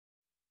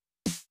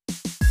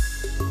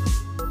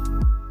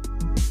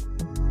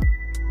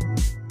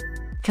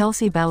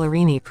Kelsea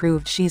Ballerini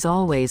proved she's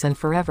always and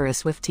forever a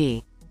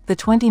Swiftie. The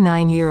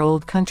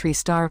 29-year-old country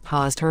star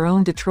paused her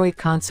own Detroit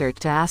concert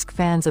to ask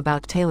fans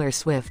about Taylor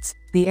Swift's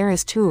The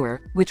Eras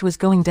Tour, which was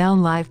going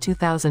down live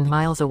 2,000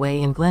 miles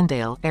away in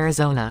Glendale,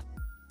 Arizona.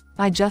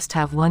 "I just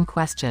have one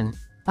question.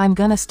 I'm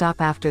gonna stop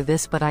after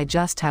this, but I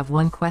just have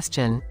one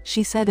question,"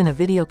 she said in a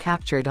video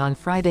captured on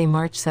Friday,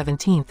 March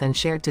 17 and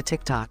shared to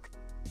TikTok.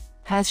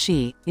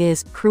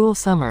 Is Cruel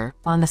Summer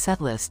on the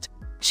setlist?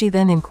 She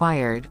then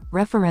inquired,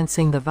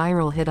 referencing the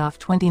viral hit off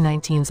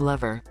 2019's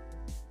Lover.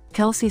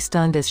 Kelsea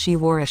stunned as she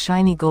wore a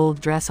shiny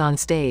gold dress on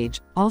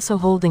stage, also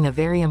holding a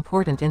very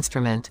important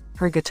instrument,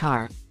 her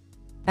guitar.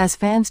 As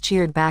fans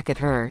cheered back at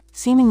her,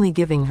 seemingly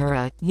giving her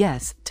a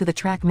yes to the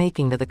track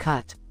making the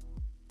cut.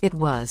 "It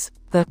was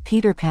the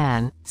Peter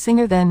Pan,"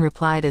 singer then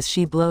replied as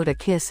she blowed a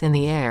kiss in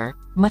the air,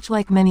 much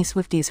like many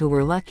Swifties who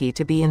were lucky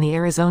to be in the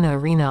Arizona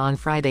arena on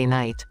Friday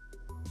night.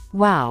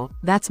 "Wow,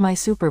 that's my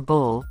Super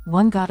Bowl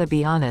one, gotta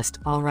be honest,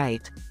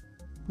 alright.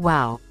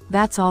 Wow,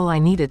 that's all I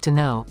needed to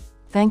know.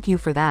 Thank you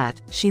for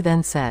that," she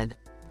then said.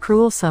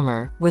 Cruel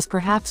Summer was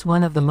perhaps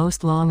one of the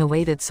most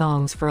long-awaited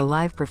songs for a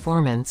live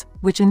performance,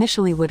 which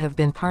initially would have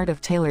been part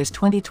of Taylor's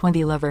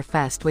 2020 Lover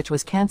Fest, which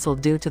was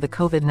cancelled due to the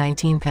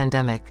COVID-19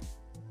 pandemic.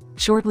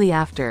 Shortly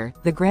after,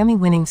 the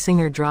Grammy-winning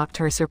singer dropped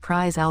her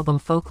surprise album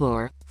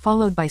Folklore,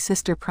 followed by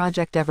sister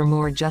project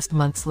Evermore just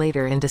months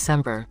later in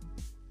December.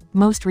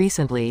 Most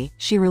recently,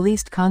 she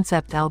released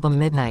concept album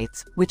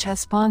Midnights, which has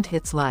spawned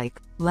hits like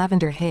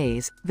Lavender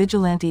Haze,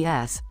 Vigilante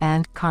S,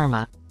 and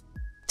Karma.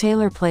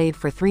 Taylor played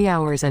for 3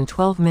 hours and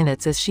 12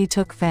 minutes as she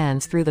took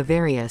fans through the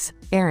various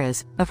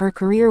eras of her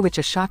career, which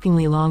a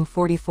shockingly long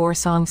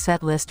 44-song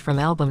set list from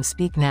albums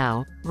Speak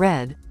Now,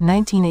 Red,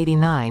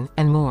 1989,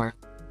 and more.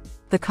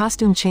 The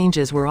costume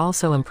changes were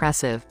also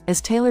impressive,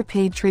 as Taylor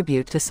paid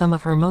tribute to some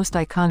of her most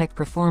iconic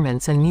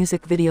performance and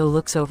music video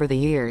looks over the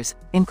years,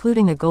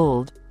 including a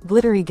gold,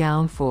 glittery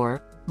gown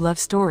for Love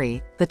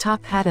Story, the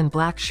top hat and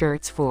black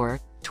shirts for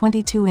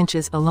 22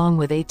 inches, along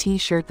with a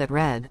t-shirt that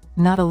read,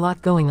 "Not a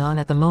lot going on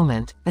at the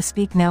moment," a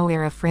Speak Now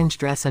era fringe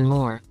dress and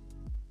more.